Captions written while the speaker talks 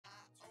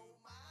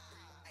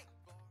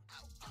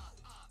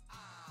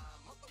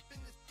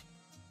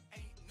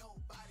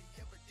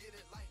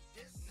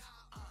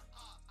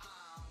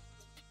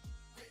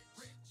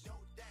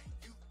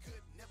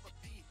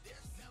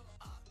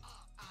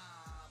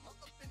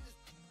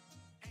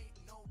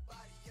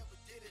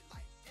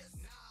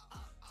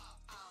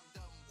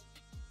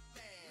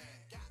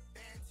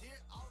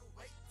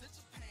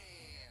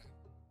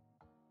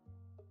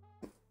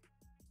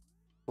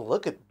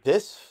Look at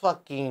this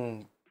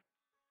fucking.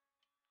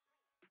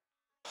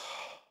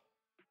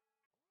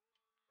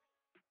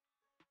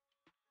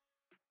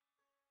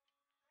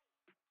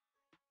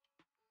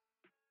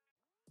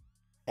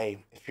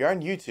 Hey, if you're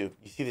on YouTube,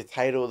 you see the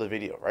title of the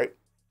video, right?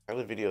 The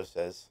title of the video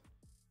says,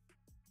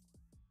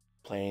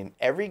 playing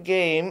every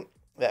game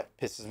that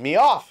pisses me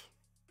off.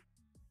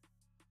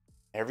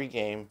 Every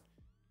game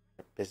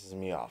that pisses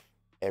me off.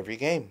 Every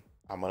game.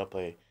 I'm going to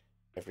play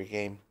every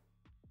game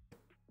that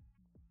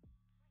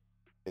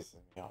pisses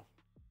me off.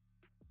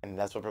 And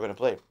that's what we're going to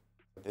play.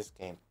 This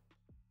game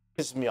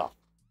pisses me off.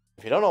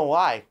 If you don't know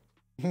why,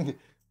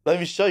 let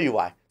me show you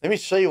why. Let me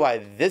show you why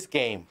this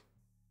game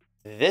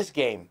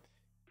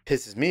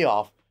pisses me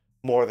off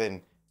more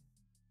than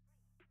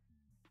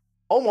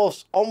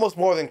almost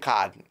more than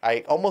COD.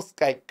 Almost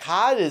like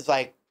COD is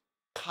like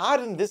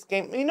COD in this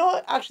game. You know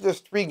what? Actually, there's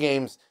 3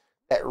 games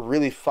that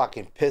really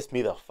fucking piss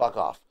me the fuck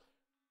off.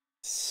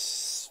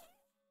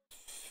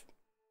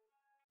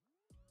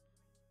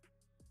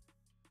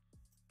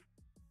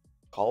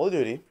 Call of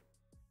Duty,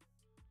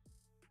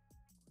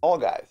 Fall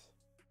Guys,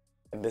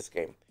 and this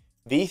game.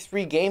 These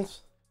 3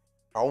 games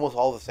are almost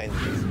all the same.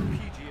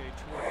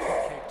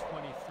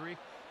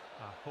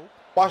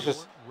 Watch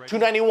this.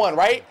 291,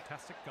 right?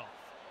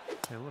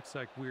 It looks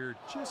like we're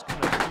just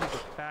gonna do the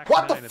back.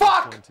 What the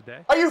fuck? Today.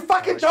 Are you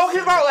fucking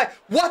joking about like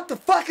what the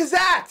fuck is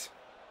that?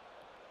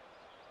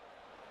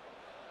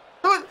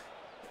 Dude.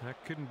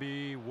 That couldn't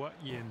be what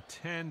you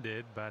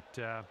intended, but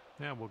yeah,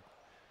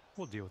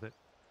 we'll deal with it.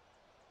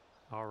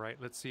 All right,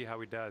 let's see how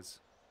he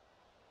does.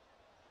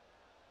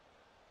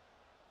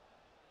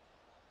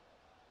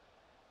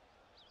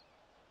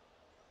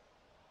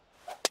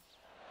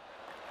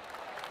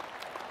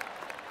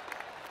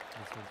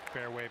 This one's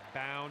fairway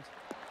bound.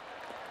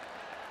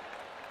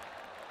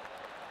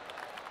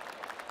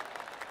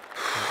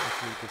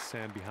 Let's leave the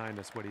sand behind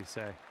us. What do you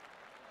say?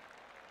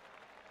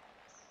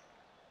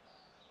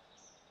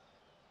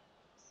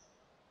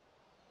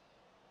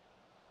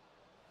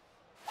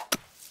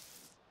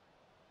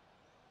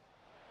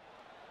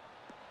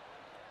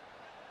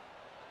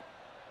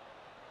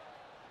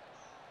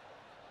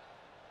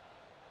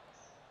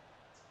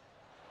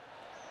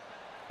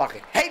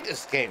 Fucking hate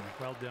this game.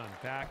 Well done.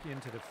 Back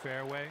into the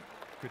fairway.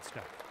 Good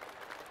stuff.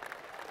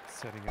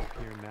 Setting up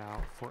here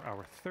now for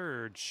our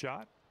 3rd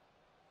shot.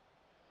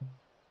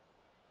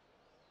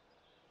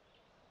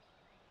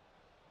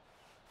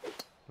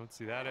 Don't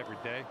see that every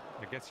day.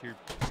 I guess you're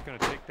just going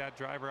to take that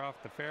driver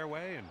off the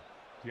fairway and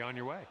be on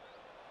your way.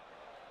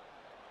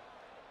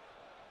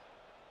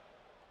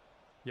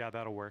 Yeah,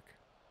 that'll work.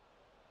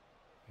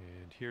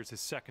 And here's his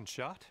 2nd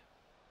shot.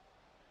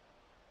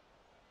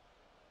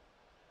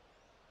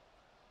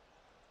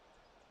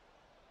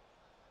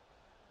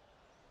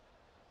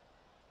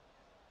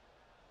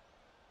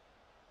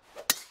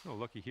 Oh,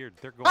 looky here.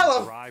 They're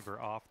going driver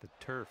off the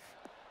turf.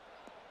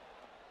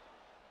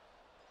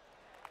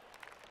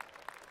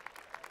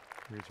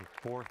 Here's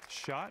your 4th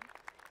shot.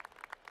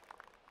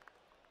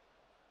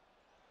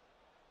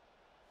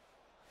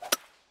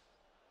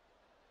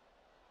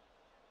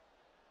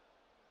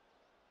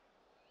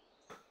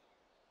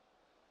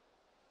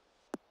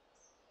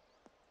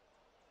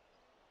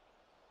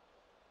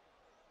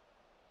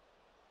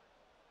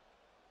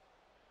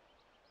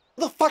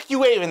 What the fuck you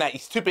waving at, you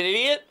stupid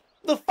idiot?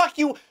 What the fuck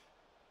you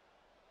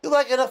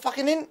like in a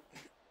fucking in?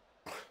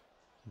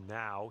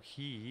 Now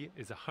he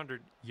is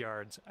 100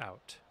 yards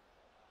out.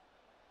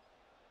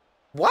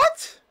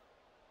 What?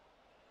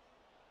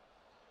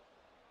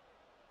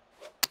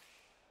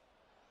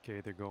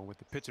 Okay, they're going with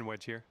the pitching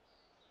wedge here.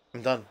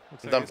 I'm done.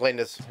 I'm done playing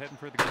this. Heading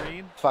for the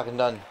green. Fucking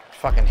done.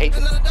 Fucking hate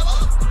this. At the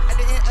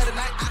end of the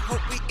night, I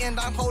hope we end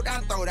on hold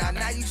down, throw down.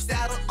 Now you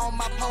saddle on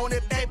my pony,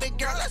 baby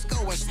girl. Let's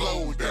go and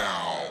slow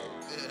down.